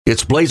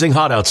It's blazing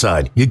hot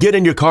outside. You get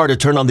in your car to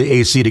turn on the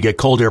AC to get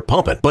cold air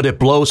pumping, but it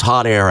blows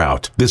hot air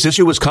out. This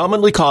issue is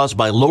commonly caused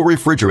by low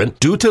refrigerant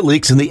due to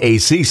leaks in the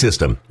AC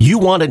system. You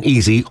want an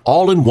easy,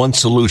 all-in-one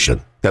solution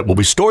that will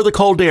restore the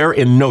cold air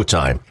in no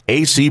time.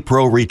 AC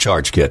Pro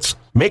Recharge Kits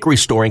make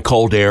restoring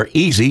cold air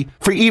easy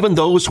for even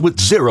those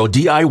with zero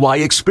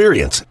DIY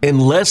experience in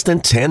less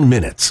than 10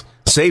 minutes.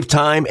 Save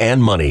time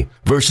and money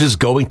versus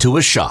going to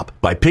a shop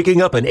by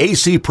picking up an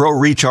AC Pro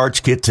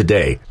Recharge Kit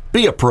today.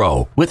 Be a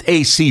pro with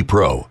AC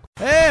Pro.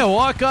 Hey, a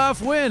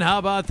walk-off win. How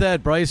about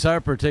that? Bryce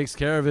Harper takes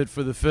care of it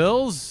for the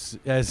Phils.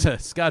 As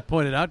Scott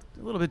pointed out,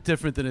 a little bit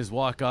different than his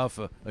walk-off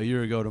a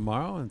year ago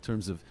tomorrow in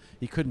terms of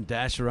he couldn't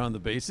dash around the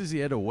bases. He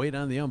had to wait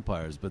on the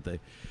umpires. But it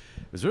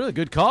was a really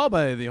good call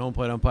by the home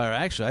plate umpire,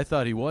 actually. I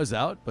thought he was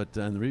out, but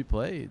on the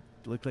replay, it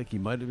looked like he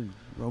might have been.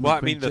 Well,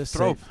 I mean, the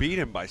throw beat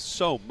him by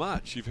so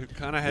much. You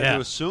kind of had to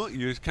assume.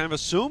 You kind of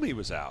assume he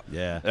was out.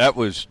 Yeah, that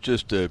was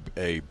just a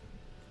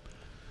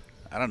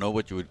I don't know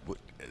what you would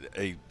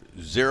a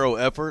zero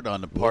effort on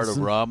the part of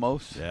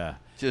Ramos. Yeah,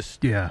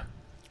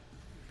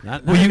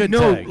 Not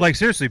like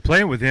seriously,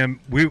 playing with him,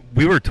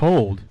 we were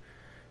told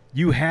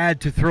you had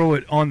to throw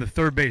it on the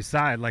third base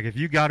side. Like if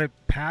you got it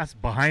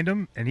past behind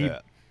him, and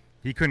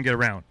he couldn't get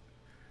around.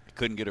 He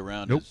couldn't get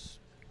around.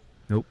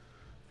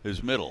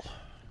 His middle.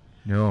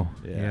 No.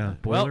 Yeah.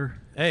 Boiler.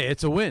 Well, hey,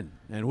 it's a win.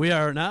 And we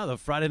are now the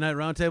Friday Night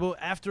Roundtable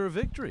after a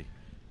victory,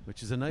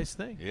 which is a nice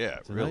thing. Yeah,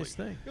 it's a really. nice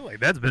thing. I feel like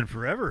that's been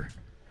forever.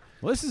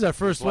 Well, this is our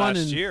first one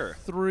in year.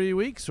 3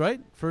 weeks,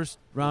 right? First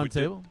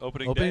roundtable.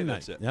 Opening day, night.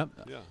 that's it. Yep.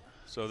 Yeah.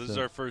 So this is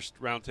our first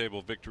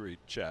roundtable victory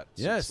chat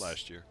Yes. since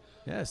last year.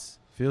 Yes.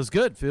 Feels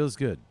good.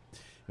 It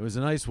was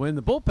a nice win.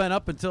 The bullpen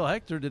up until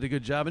Hector did a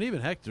good job. And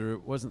even Hector,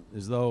 it wasn't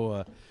as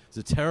though it was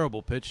a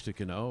terrible pitch to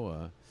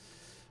Cano.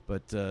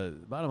 But the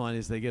bottom line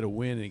is they get a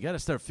win, and you got to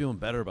start feeling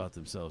better about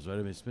themselves, right?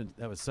 I mean,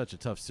 that was such a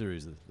tough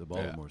series, the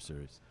Baltimore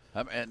series.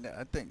 And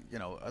I think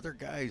other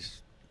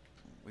guys.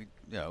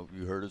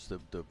 You heard us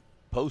the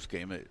post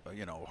game.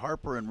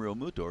 Harper and Real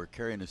Muto are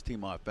carrying his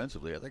team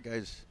offensively. Other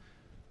guys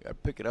got to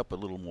pick it up a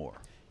little more.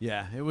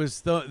 Yeah, it was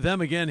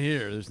them again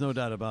here. There's no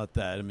doubt about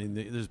that. I mean,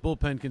 there's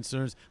bullpen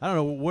concerns. I don't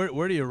know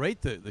where do you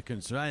rate the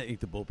concern? I think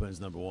the bullpen is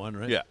number one,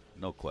 right? Yeah,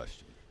 no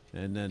question.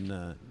 And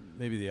then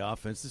maybe the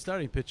offense, the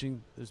starting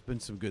pitching. There's been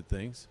some good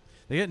things.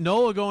 They get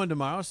Nola going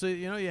tomorrow, so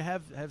you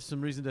have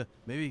some reason to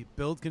maybe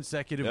build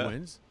consecutive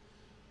wins.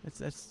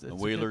 That's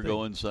Wheeler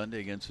going Sunday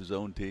against his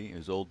old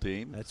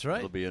team. That's right.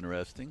 It'll be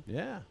interesting.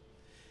 Yeah,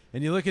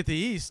 and you look at the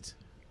East.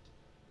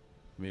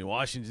 I mean,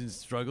 Washington's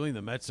struggling.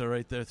 The Mets are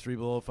right there, 3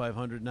 below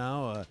 500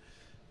 now.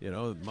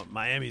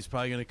 Miami's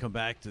probably going to come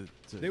back to.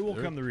 They will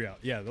come to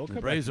reality. Yeah, they'll come.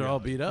 The Braves back to are all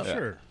reality. beat up.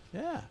 Sure.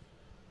 Yeah.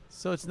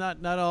 So it's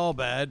not all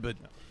bad, but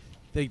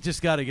they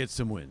just got to get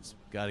some wins.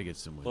 Well,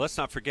 let's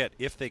not forget,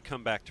 if they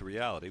come back to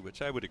reality,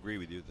 which I would agree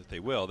with you that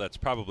they will, that's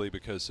probably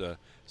because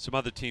some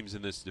other teams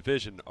in this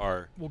division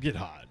are get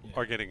hot.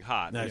 Are getting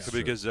hot. That's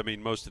because I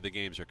mean, most of the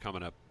games are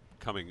coming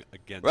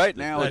against. Right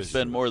now, it's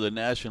been more the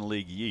National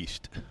League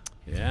East.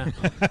 Yeah.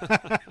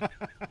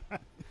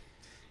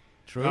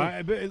 True.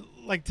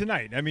 Like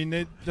tonight, I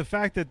mean, the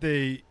fact that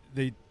they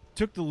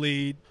took the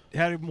lead,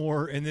 had it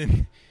more, and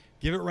then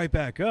give it right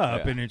back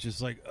up, and it's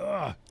just like,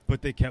 ugh.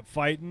 But they kept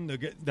fighting.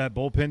 That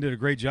bullpen did a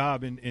great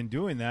job in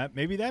doing that.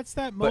 Maybe that's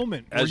that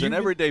moment. As an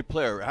everyday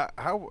player,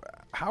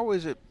 how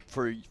is it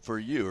for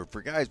you or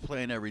for guys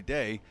playing every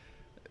day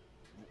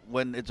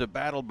when it's a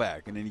battle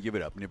back and then you give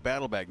it up and you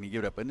battle back and you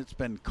give it up, and it's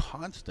been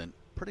constant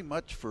pretty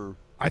much for.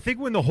 I think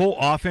when the whole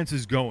offense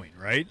is going,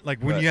 right? Like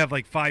when you have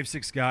like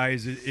 5-6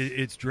 guys,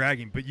 it's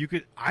dragging. But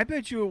I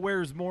bet you it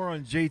wears more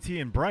on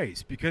JT and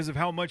Bryce because of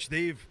how much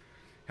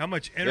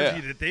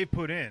energy that they've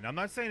put in. I'm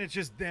not saying it's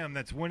just them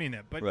that's winning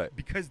it, but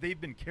because they've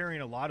been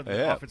carrying a lot of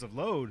the offensive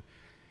load,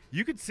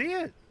 you could see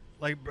it.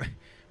 Like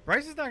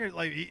Bryce is not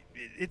gonna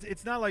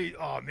it's not like,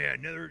 oh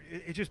man,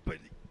 but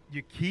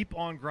you keep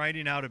on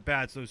grinding out at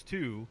bats. Those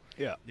two,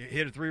 you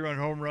hit a 3-run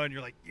home run,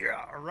 you're like,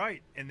 yeah, all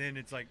right, and then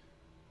it's like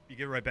you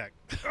get it right back.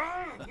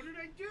 What did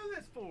I do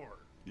this for?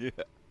 Yeah,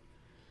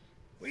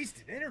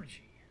 wasted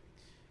energy.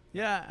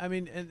 Yeah, I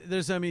mean,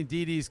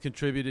 Didi's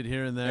contributed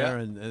here and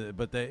there,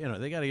 but they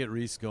got to get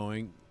Reese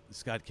going. The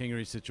Scott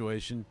Kingery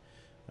situation,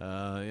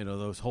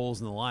 those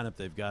holes in the lineup,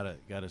 they've got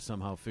to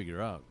somehow figure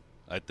out.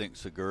 I think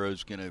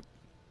Segura's gonna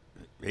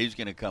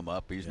come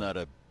up. He's not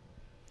a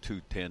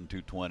 210,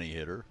 220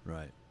 hitter,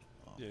 right?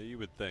 Yeah, you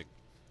would think.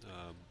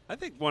 I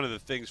think one of the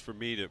things for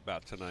me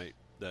about tonight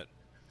that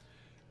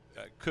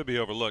could be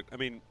overlooked. I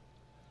mean,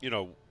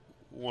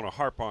 want to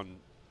harp on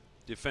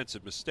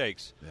defensive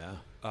mistakes. Yeah,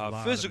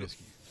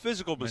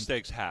 physical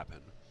mistakes happen,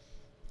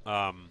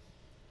 and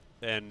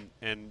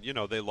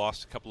they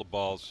lost a couple of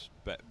balls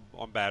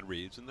on bad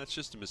reads, and that's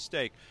just a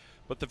mistake.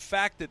 But the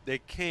fact that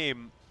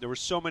there were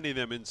so many of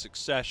them in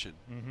succession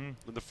in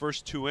the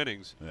first 2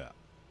 innings. Yeah,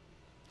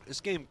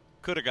 this game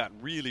could have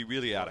gotten really,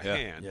 really out of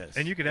hand. Yes.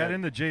 And you could add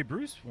in the Jay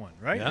Bruce one,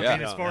 right? Yeah. I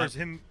mean, as far as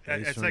him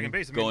at second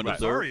base, going to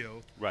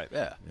Rosario, right?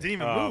 Yeah, didn't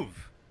even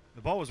move.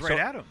 The ball was right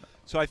at him.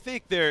 So I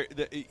think the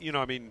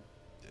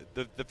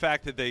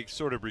fact that they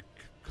sort of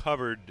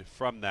recovered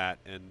from that,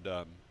 and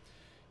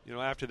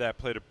after that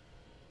played a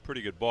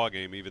pretty good ball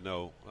game, even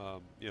though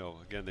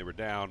again they were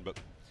down. But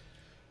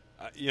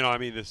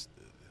this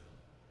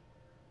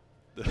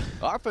The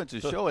offense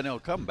is showing they'll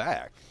come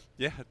back.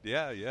 Yeah,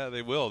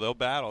 they will. They'll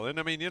battle.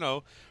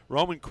 And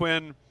Roman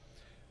Quinn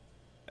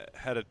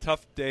had a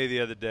tough day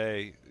the other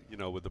day,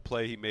 with the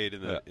play he made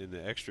in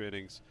the extra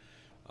innings.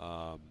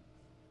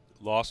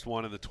 Lost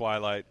one in the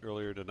twilight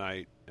earlier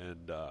tonight,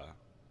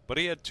 but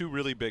he had two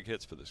really big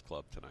hits for this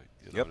club tonight.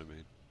 You know what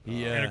I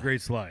mean? And a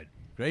great slide.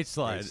 Great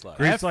slide.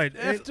 Great slide.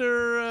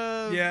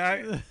 After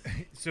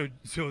so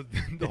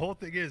the whole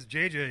thing is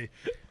JJ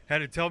had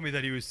to tell me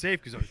that he was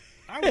safe because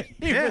I was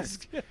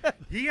pissed.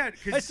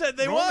 I said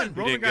they won.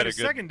 Roman got a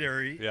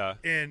secondary. Yeah.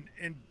 And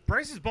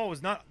Bryce's ball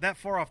was not that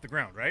far off the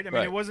ground, right? I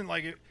mean, it wasn't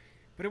like it,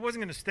 but it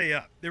wasn't going to stay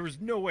up. There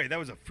was no way. That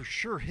was a for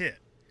sure hit.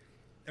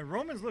 And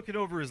Roman's looking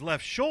over his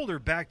left shoulder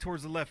back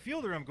towards the left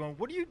fielder. I'm going,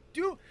 what do you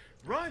do?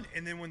 Run.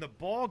 And then when the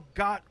ball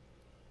got,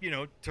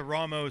 to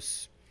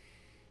Ramos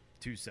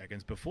 2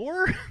 seconds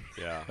before.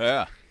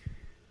 Yeah.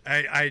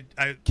 I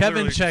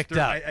Kevin checked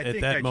out I at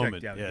think that I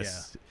moment. checked out,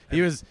 Yes. yeah.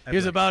 He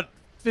was about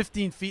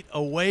 15 feet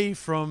away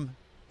from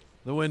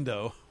the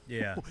window.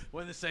 Yeah.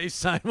 When the safe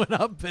sign went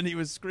up and he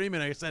was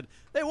screaming, I said,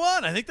 "They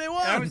won! I think they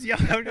won!" I was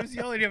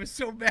yelling. I was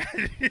so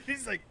mad.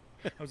 He's like,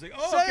 I was like,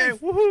 "Oh, okay,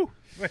 woohoo,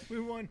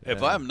 we won."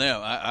 If I'm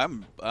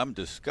them, I'm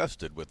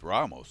disgusted with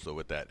Ramos. So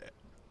with that,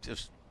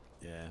 just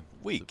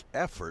weak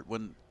effort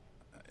when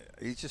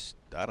he's just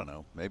I don't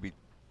know maybe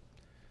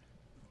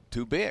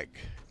too big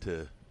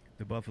to.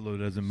 The buffalo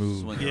doesn't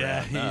move. Swing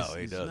Yeah, around.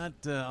 he's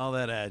doesn't. not all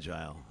that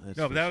agile. That's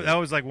No, for but sure. that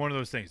was like one of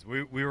those things.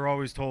 We were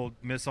always told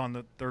miss on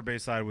the third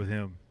base side with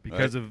him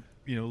because of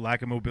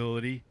lack of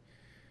mobility,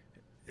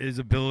 his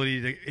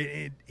ability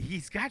to.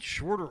 He's got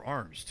shorter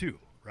arms too,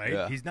 right?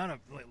 Yeah. He's not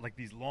like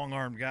these long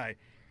armed guy,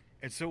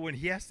 and so when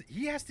he has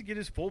to get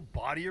his full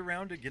body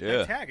around to get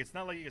that tag. It's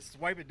not like you can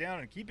swipe it down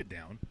and keep it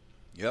down.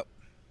 Yep.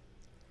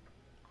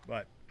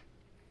 But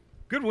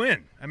good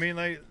win. I mean,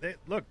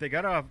 they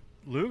got off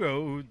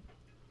Lugo.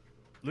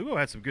 Lugo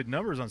had some good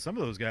numbers on some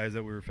of those guys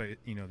that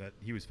that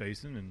he was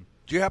facing. And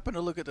Do you happen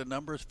to look at the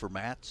numbers for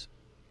Mats?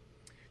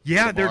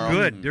 yeah, tomorrow? they're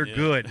good. They're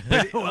good.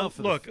 But Well,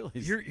 for the look,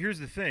 Phillies. here's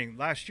the thing.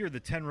 Last year, the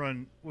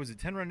 10-run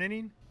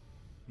inning,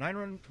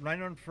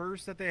 9-run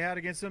first that they had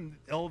against them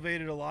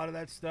elevated a lot of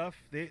that stuff.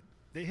 They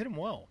hit him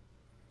well.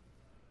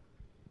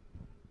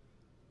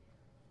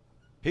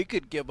 He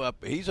could give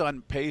up. He's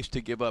on pace to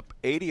give up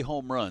 80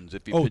 home runs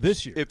if he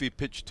this year. if he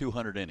pitched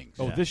 200 innings.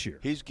 This year.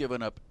 He's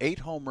given up 8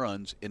 home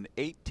runs in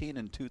 18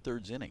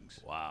 2/3 innings.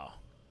 Wow.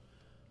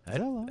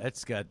 that a lot?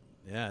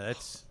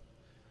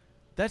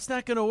 That's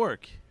not going to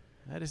work.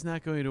 That is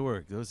not going to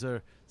work. There's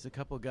a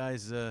couple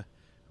guys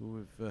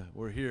who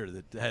were here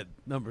that had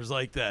numbers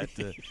like that.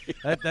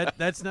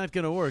 That's not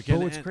going to work. But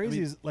what's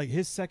crazy is like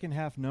his second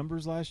half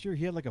numbers last year,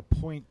 he had like a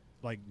 .9.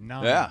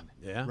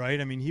 Yeah.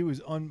 Right. I mean, he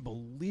was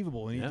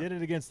unbelievable, and he did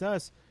it against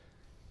us,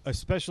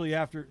 especially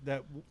after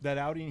that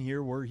outing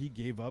here where he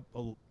gave up.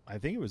 I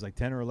think it was like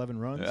 10 or 11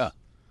 runs. Yeah.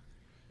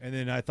 And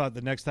then I thought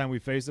the next time we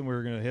faced him, we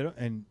were going to hit him,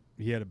 and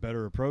he had a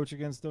better approach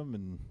against him.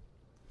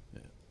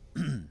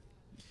 And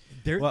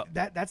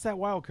that's that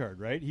wild card,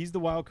 right? He's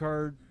the wild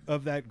card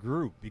of that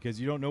group because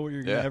you don't know what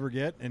you're going to ever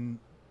get. And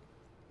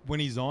when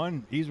he's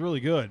on, he's really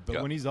good,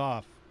 but when he's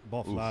off,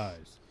 ball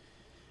flies.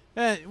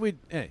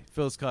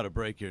 Phil's caught a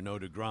break here. No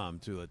DeGrom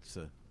too. Let's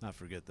not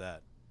forget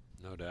that.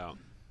 No doubt.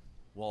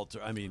 Walker.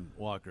 I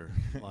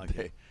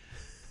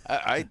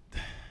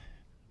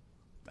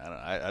don't know.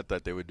 I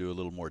thought they would do a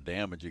little more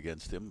damage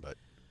against him, but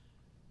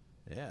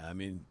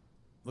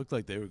looked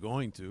like they were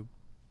going to.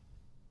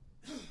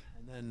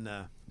 And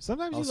then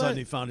Sometimes all of a sudden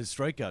he found his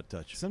strikeout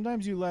touch.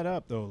 Sometimes you let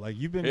up though. Like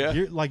you've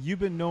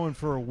been knowing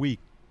for a week.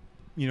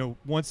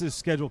 Once this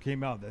schedule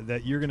came out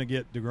that you're going to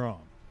get DeGrom,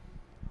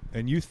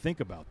 and you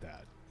think about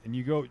that, and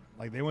you go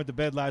like they went to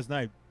bed last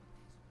night.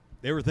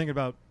 They were thinking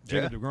about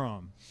Jacob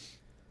DeGrom,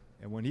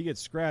 and when he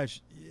gets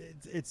scratched,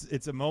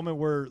 it's a moment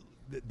where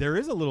there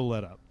is a little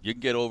let up. you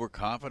can get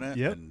overconfident.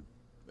 Yep. And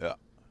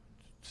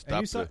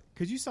And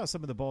you saw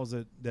some of the balls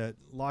that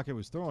Lockett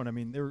was throwing. I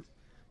mean,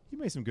 he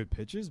made some good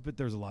pitches, but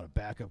there's a lot of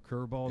backup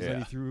curveballs that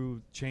he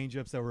threw,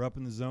 changeups that were up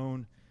in the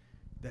zone.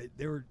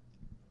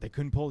 They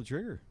couldn't pull the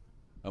trigger.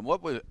 And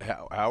what was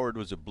Howard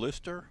was a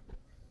blister?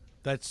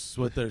 That's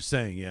what they're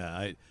saying. Yeah,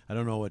 I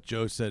don't know what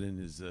Joe said in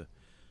his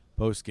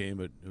post game,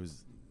 but it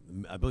was,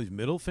 I believe,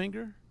 middle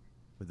finger.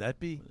 Would that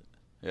be?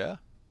 Yeah.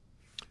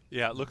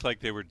 Yeah, it looked like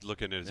they were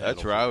looking at his That's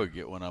middle where I finger. would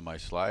get one on my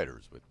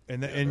sliders.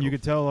 And you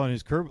could tell on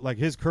his curve, like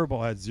his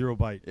curveball had zero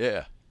bite.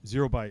 Yeah.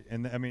 Zero bite.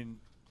 And I mean,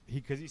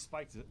 because he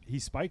spikes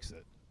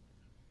it.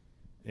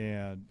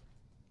 And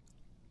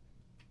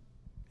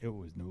it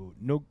was no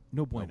bueno.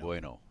 No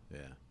bueno. Yeah,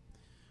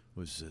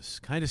 was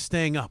just kind of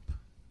staying up.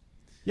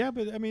 Yeah,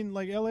 but I mean,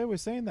 like LA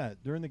was saying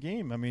that during the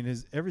game. I mean,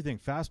 his everything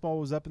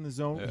fastball was up in the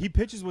zone. Yeah. He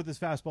pitches with his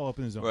fastball up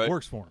in the zone. Right.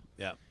 Works for him.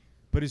 Yeah,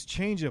 But his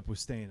changeup was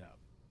staying up,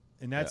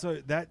 and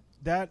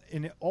that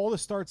in all the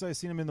starts I've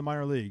seen him in the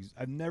minor leagues,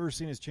 I've never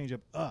seen his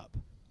changeup up,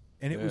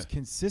 and it was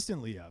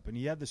consistently up. And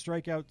he had the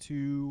strikeout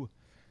to,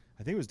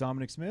 I think it was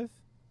Dominic Smith.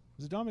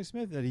 Was it Dominic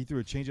Smith that he threw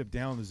a changeup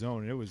down the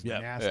zone, and it was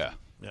nasty. Yeah.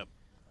 Yep.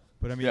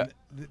 But I mean,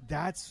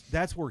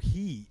 that's where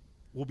he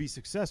will be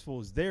successful.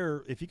 Is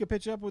there if he could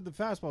pitch up with the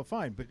fastball,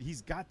 fine. But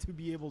he's got to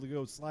be able to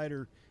go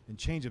slider and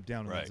changeup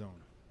down in that zone.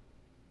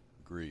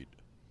 Agreed.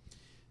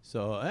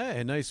 So,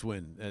 a nice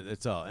win.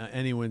 That's all.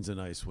 Any win's a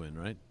nice win,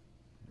 right?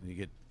 You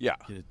get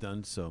it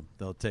done, so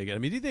they'll take it. I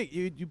mean, do you think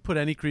you put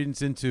any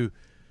credence into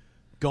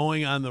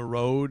going on the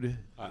road?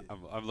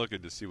 I'm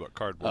looking to see what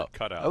cardboard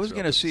cutouts. I was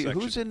going to see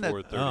who's in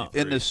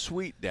the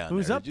suite down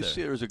who's there. Up Did you there?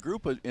 see there was a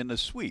group in the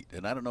suite,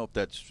 and I don't know if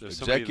that's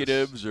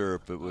executives or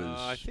if it was.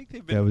 I think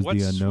they've been. That was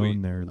what's the unknown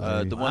suite?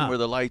 there. The one where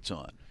the lights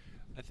on.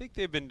 I think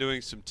they've been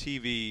doing some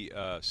TV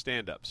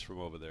stand-ups from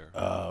over there.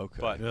 Oh,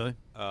 okay. But, Really?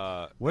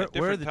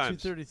 Where are the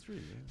times.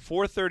 233?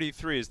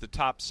 433 is the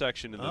top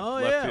section in the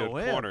left field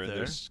way corner. up there.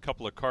 There's a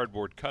couple of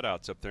cardboard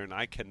cutouts up there, and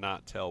I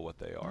cannot tell what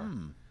they are.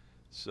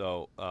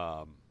 So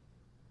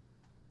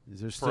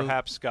Is there still,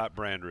 perhaps Scott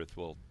Brandreth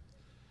will.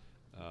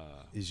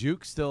 Is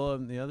Uke still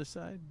on the other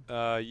side?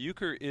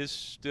 Euchre is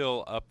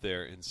still up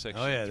there in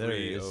section there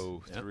he is.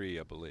 303,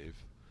 I believe.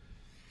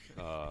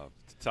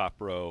 Top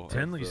row.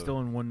 Tenley's still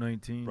in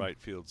 119. Right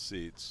field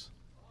seats.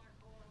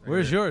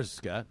 Where's yours,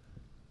 Scott?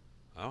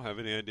 I don't have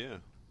any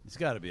idea. It's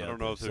got to be. I don't out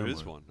know if there is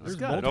somewhere. one. There's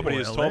gotta be Nobody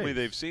one. has told me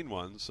they've seen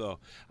one. So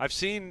I've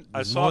seen.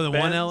 I saw more than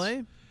one Ben's,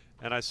 LA.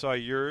 and I saw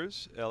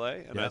yours, LA,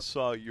 and I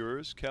saw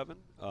yours, Kevin.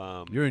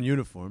 You're in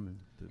uniform.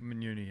 I'm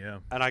in uni, yeah.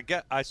 And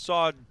I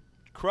saw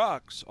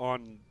Crux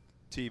on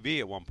TV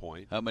at one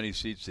point. How many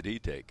seats did he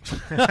take?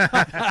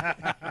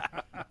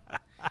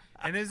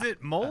 And is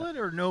it mullet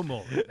or no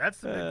mullet? That's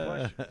the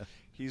big question.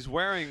 He's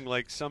wearing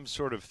like some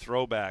sort of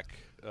throwback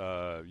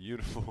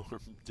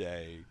uniform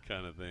day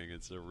kind of thing.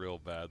 It's a real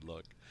bad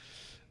look.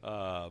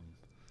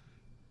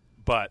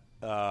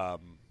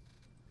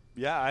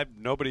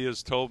 Nobody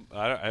has told.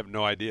 I have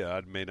no idea. I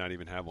may not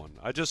even have one.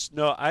 I just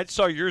know I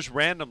saw yours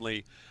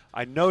randomly.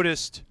 I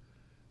noticed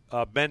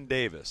Ben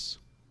Davis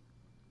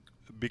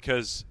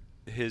because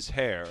his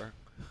hair.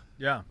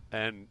 Yeah.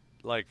 And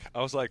I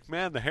was like,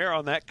 man, the hair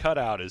on that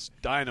cutout is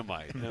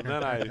dynamite. And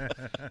then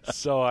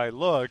I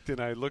looked in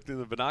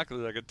the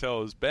binoculars. I could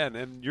tell it was Ben.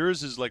 And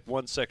yours is like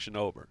one section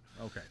over.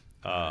 Okay.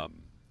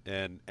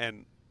 And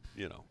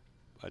you know,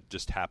 I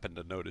just happened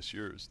to notice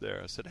yours there.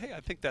 I said, hey,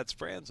 I think that's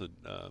Franzen.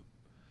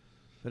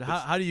 But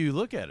how do you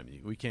look at him?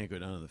 We can't go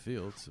down to the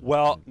field. So.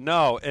 Well,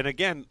 no. And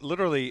again,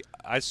 literally,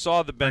 I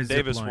saw the Ben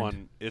Davis zip-lined.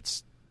 one.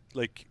 It's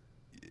like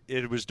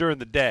it was during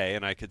the day,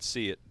 and I could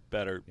see it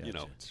better. Gotcha. You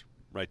know, it's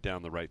right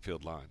down the right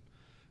field line.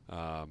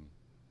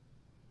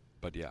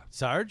 But yeah,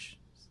 Sarge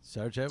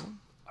have one?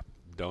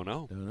 don't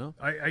know. Don't know.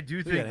 I do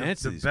We think gotta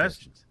answer the these best.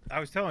 questions.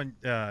 I was telling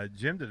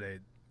Jim today,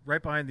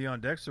 right behind the on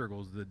deck circle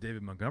is the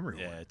David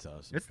Montgomery Yeah, one. it's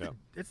awesome.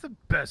 It's the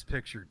best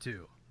picture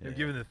too. Yeah. They're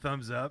giving the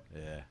thumbs up.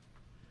 Yeah.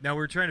 Now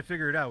we're trying to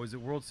figure it out. Was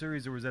it World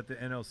Series or was that the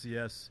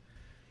NLCS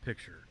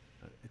picture?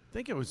 I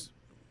think it was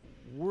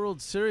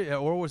World Series,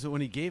 or was it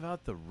when he gave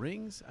out the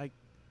rings?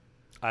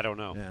 I don't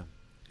know. Yeah.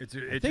 I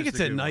I think it's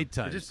at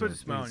nighttime. It just so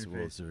puts a I think smile on it's your the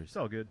World face. Series. It's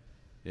all good.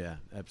 Yeah,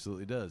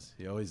 absolutely does.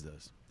 He always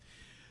does.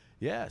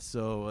 Yeah,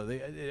 so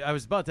I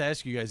was about to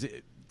ask you guys,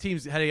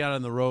 teams heading out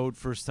on the road,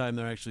 first time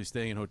they're actually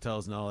staying in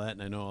hotels and all that,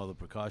 and I know all the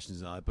precautions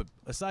and all that, but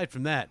aside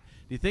from that,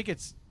 do you think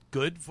it's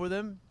good for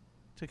them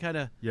to kind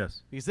of –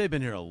 Yes. because they've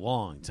been here a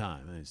long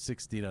time,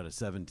 16 out of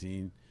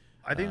 17.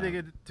 I think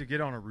they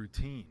get on a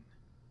routine.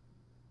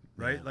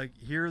 Right? Yeah. Like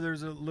here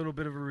there's a little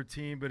bit of a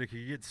routine, but it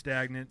could get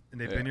stagnant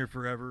and they've been here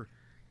forever.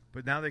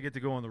 But now they get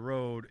to go on the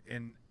road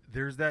and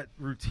there's that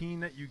routine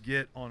that you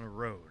get on a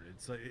road.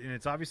 It's like, and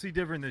it's obviously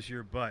different this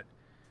year, but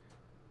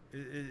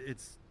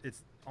it's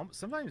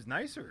sometimes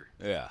nicer.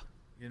 Yeah,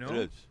 You know? it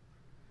is.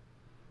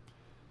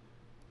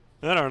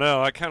 I don't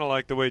know. I kind of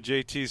like the way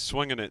JT's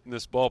swinging it in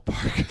this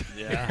ballpark.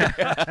 Yeah.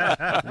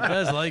 He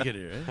does like it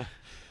here, eh?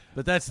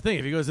 But that's the thing.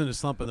 If he goes into a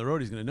slump on the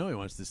road, he's going to know he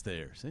wants to stay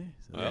here. See?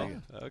 So there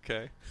you Well,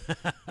 okay.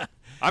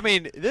 I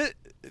mean,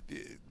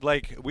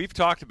 like we've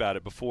talked about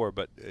it before,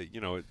 but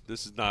you know,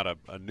 this is not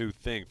a new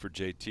thing for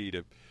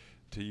JT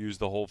to use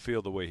the whole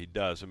field the way he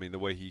does. I mean, the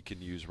way he can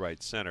use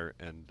right center,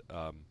 and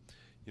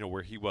you know,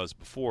 where he was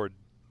before,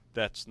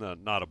 that's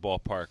not a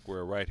ballpark where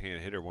a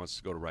right-hand hitter wants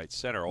to go to right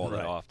center all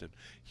that often.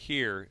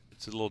 Here,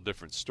 it's a little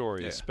different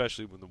story,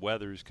 especially when the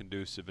weather is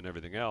conducive and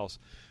everything else.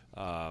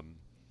 I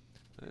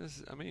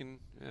mean,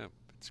 yeah,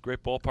 it's a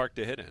great ballpark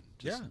to hit in.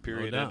 Just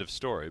period, end of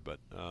story.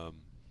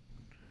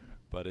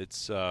 But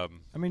it's. I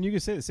mean, you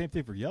could say the same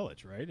thing for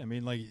Yelich, right? I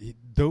mean, like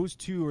those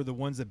two are the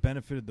ones that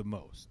benefited the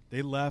most.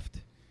 They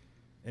left,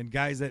 and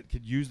guys that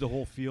could use the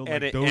whole field.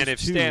 And, like those and if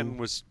two, Stanton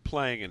was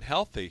playing and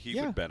healthy, he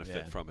would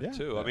benefit from it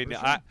too. I mean, for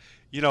sure.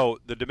 you know,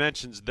 the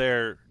dimensions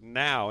there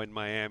now in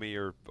Miami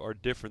are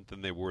different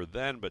than they were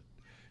then, but.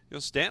 You know,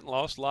 Stanton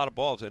lost a lot of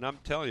balls, and I'm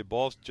telling you,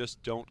 balls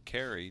just don't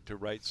carry to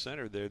right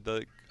center.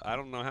 I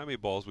don't know how many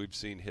balls we've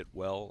seen hit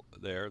well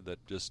there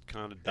that just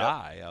kind of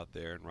die out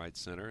there in right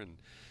center, and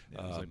it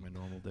was like my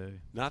normal day.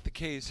 not the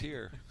case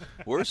here.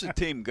 Where's the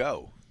team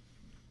go?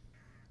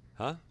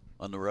 Huh?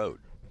 On the road.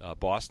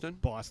 Boston,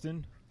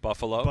 Boston,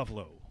 Buffalo,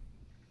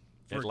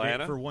 For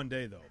Atlanta. for 1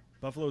 day, though.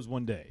 Buffalo's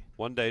 1 day.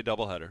 1 day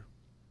doubleheader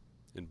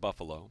in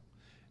Buffalo,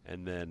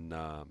 and then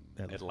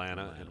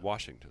Atlanta and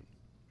Washington.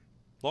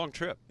 Long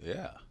trip.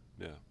 Yeah.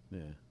 Yeah.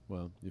 Yeah.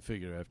 Well, you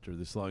figure after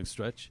this long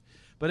stretch,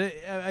 but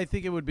I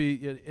think it would be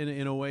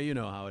in a way. You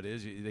know how it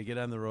is. They get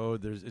on the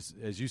road. There's,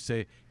 as you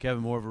say,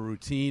 Kevin, more of a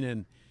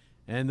routine,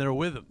 and they're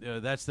with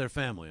them. That's their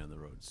family on the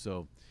road.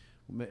 So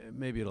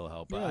maybe it'll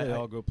help. Yeah, they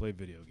all go play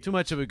video games. Too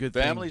much of a good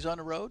Families thing. on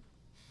the road?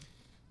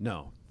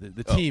 No,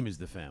 the team is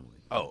the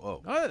family.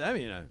 Oh. I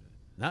mean,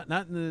 not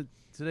in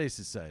today's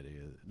society.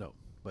 No,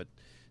 but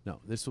no,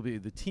 this will be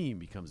the team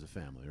becomes a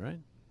family, right?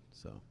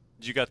 So.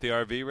 You got the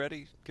RV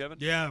ready, Kevin?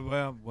 Yeah,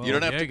 well You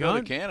don't have yeah, to go to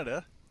gone?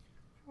 Canada.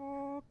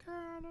 Oh,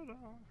 Canada.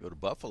 Go to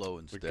Buffalo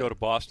We instead. could go to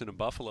Boston and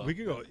Buffalo. We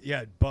could go.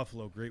 Yeah,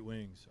 Buffalo, great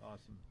wings,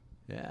 awesome.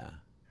 Yeah.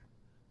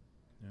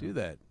 Do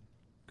that.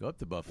 Go up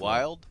to Buffalo.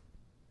 Wild?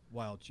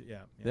 Yeah.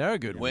 They are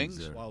good Wings?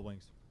 wings there. Wild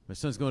wings. My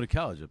son's going to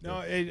college up there. No,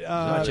 it, That's Roger-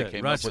 how they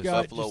came Roger up with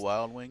Scott Buffalo just-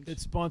 Wild Wings.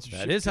 Its sponsorship.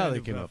 That is how kind they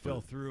of, came up with fell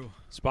it. through.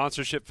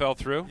 Sponsorship fell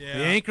through. Yeah.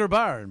 The Anchor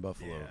Bar in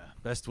Buffalo. Yeah.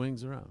 Best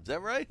wings around. Is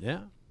that right?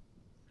 Yeah.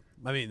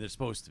 I mean, they're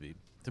supposed to be.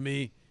 To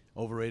me,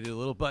 overrated a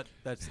little, but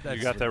that's You got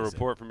what that they say.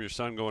 report from your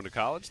son going to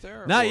college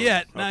there? Not or-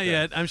 yet. Not Okay.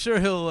 yet. I'm sure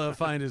he'll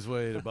find his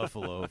way to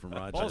Buffalo from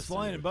Rochester. Ball's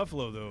flying in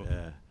Buffalo, though.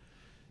 Yeah.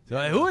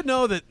 So who would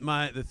know that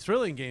the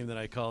thrilling game that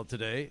I called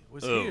today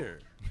was Oh. here?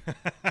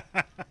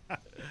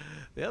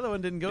 The other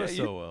one didn't go Yeah,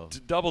 so well.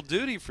 Double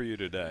duty for you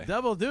today.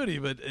 Double duty,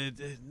 but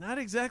not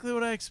exactly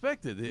what I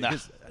expected. Nah.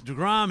 Because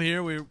DeGrom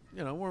here, we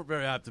weren't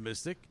very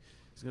optimistic.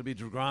 It's going to be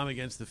DeGrom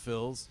against the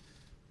Phils,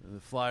 and the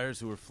Flyers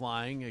who are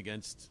flying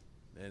against,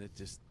 and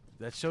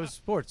that shows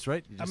sports,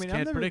 right? You just I'm can't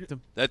never- predict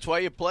them. That's why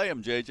you play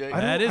them, JJ.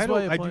 I That don't- is I why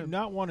don't- you I play do 'em.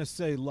 not want to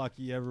say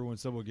lucky ever when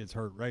someone gets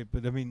hurt, right?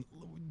 But I mean,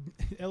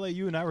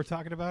 LAU and I were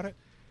talking about it.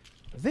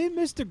 They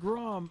missed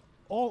DeGrom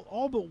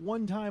all but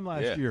one time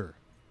last Yeah. year.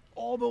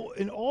 All but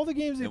in all the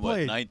games they In what,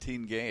 played,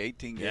 19 games,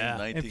 18 games, Yeah.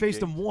 19 and faced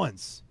games? them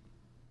once.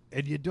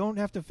 And you don't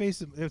have to face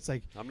them. It's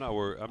like I'm not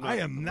worried. I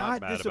am I'm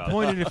not mad about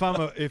disappointed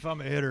that. if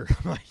I'm a hitter.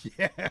 I'm like,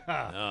 yeah.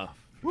 No,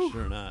 for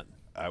sure not.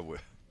 I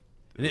would.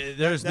 And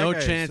there's That no guy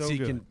is chance so he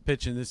good. can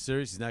pitch in this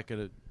series. He's not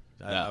going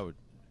to. I No. would.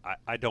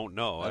 I don't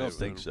know. I don't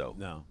think so.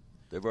 No.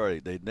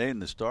 They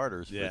named the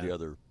starters Yeah. for the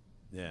other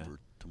Yeah. for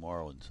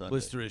tomorrow and Sunday.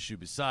 Blister issue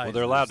besides. Well,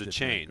 they're allowed the to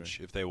stiff neck, change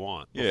right? if they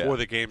want. Yeah. Before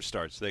the game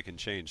starts, they can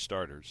change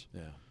starters.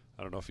 Yeah.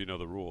 I don't know if you know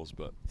the rules,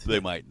 but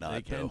They might not.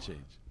 They can though. change.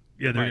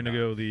 Yeah, they're Might going to not.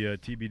 go the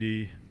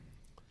TBD.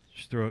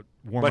 Just throw it,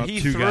 warm but up he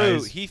two threw.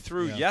 guys. He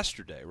threw Yeah.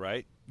 yesterday,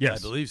 right? Yes,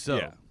 I believe so.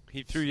 Yeah,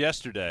 he threw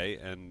yesterday,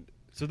 and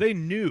So they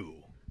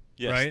knew,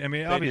 yes, right? I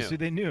mean, they obviously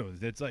knew. they knew.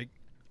 It's like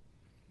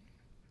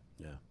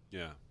Yeah.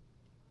 Yeah,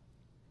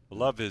 I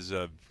love his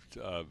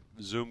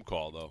Zoom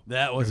call though.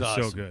 That was it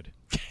awesome. so good.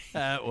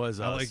 That was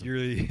I awesome. like your.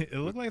 It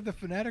looked like the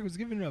Fanatic was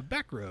giving him a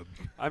back rub.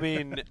 I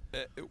mean,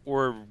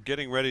 we're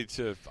getting ready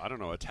to, I don't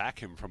know, attack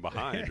him from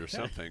behind or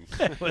something.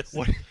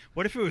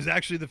 What if it was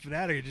actually the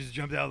Fanatic and just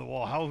jumped out of the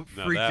wall? How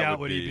No, freaked that out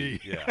would he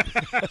be? Yeah.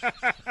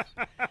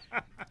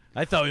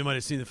 I thought we might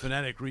have seen the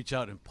Fanatic reach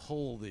out and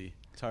pull the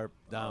tarp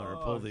down or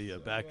pull the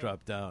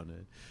backdrop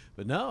down.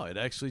 But no, it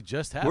actually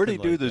just happened. Where did he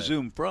do like the that.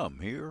 Zoom from?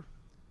 Here?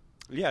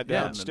 Yeah,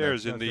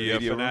 downstairs in the media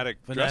room? Fanatic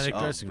Fanatic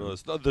dressing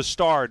dressing room. The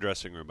Star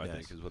dressing room, I Yes.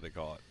 think, is what they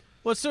call it.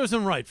 Well, it serves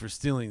him right for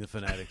stealing the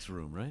Fanatic's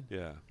room, right?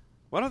 Yeah.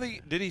 Why don't they?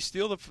 Did he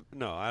steal the?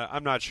 No,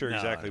 I'm not sure No,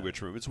 exactly no,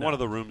 which room. It's no. one of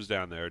the rooms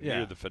down there Yeah.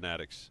 near the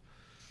Fanatics'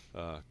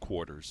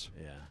 quarters,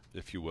 Yeah.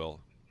 if you will,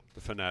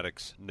 the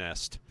Fanatics'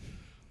 nest.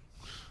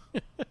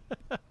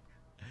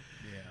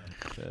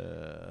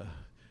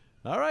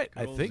 All right,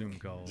 I Good old think Zoom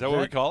call. Is that what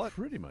we call it?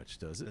 Pretty much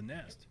does The it.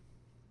 nest.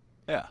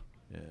 Yeah.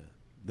 Yeah.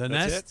 The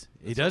That's nest.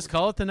 it? He does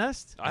call it the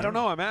nest. I don't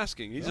know. I'm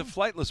asking. He's a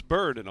flightless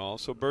bird and all,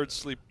 so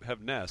birds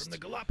have nests. From the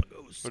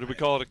Galapagos. What do we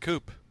call it? A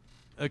coop,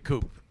 A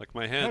coop. like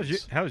my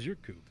hens. How's your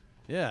coop?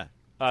 Yeah.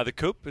 The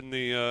coop and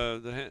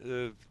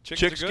the chickens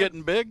Chicks are good.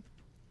 getting big?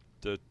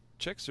 The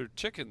chicks are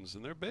chickens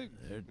and they're big.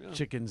 They're Yeah.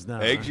 chickens now.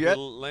 Eggs huh? yet? They're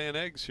laying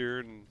eggs here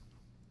and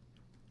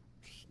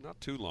not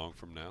too long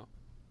from now.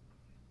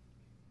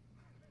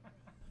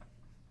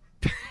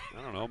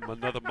 I don't know,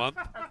 another month.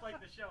 like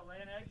the show,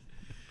 laying eggs.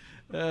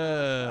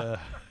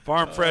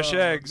 Farm fresh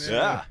eggs.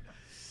 Yeah.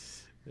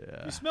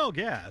 You smell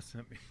gas. I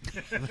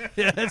mean,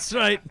 Yeah, that's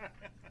right.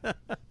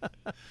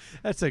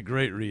 That's a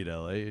great read,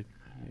 L.A.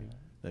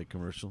 That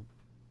commercial.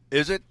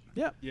 Is it?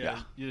 Yeah.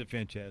 yeah, you did a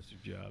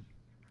fantastic job.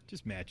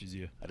 Just matches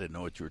you. I didn't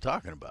know what you were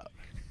talking about.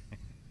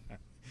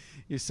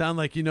 You sound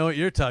like you know what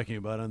you're talking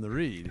about on the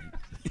read.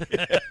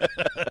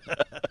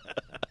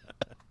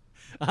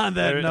 On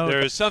that note,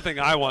 There is something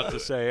I want to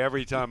say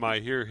every time I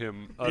hear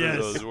him utter yes,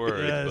 those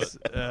words, yes,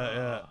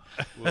 but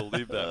we'll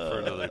leave that for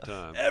another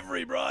time.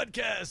 every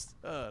broadcast.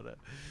 Oh,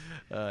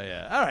 no.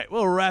 Yeah. All right,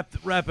 we'll wrap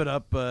it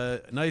up.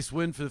 Nice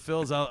win for the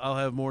Phils. I'll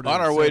have more to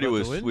On our say way about to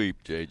a the win.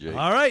 sweep, JJ.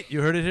 All right,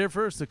 you heard it here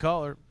first. The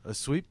caller, a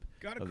sweep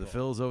Got a of the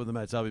call. Phils over the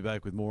Mets. I'll be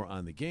back with more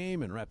on the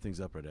game and wrap things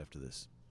up right after this.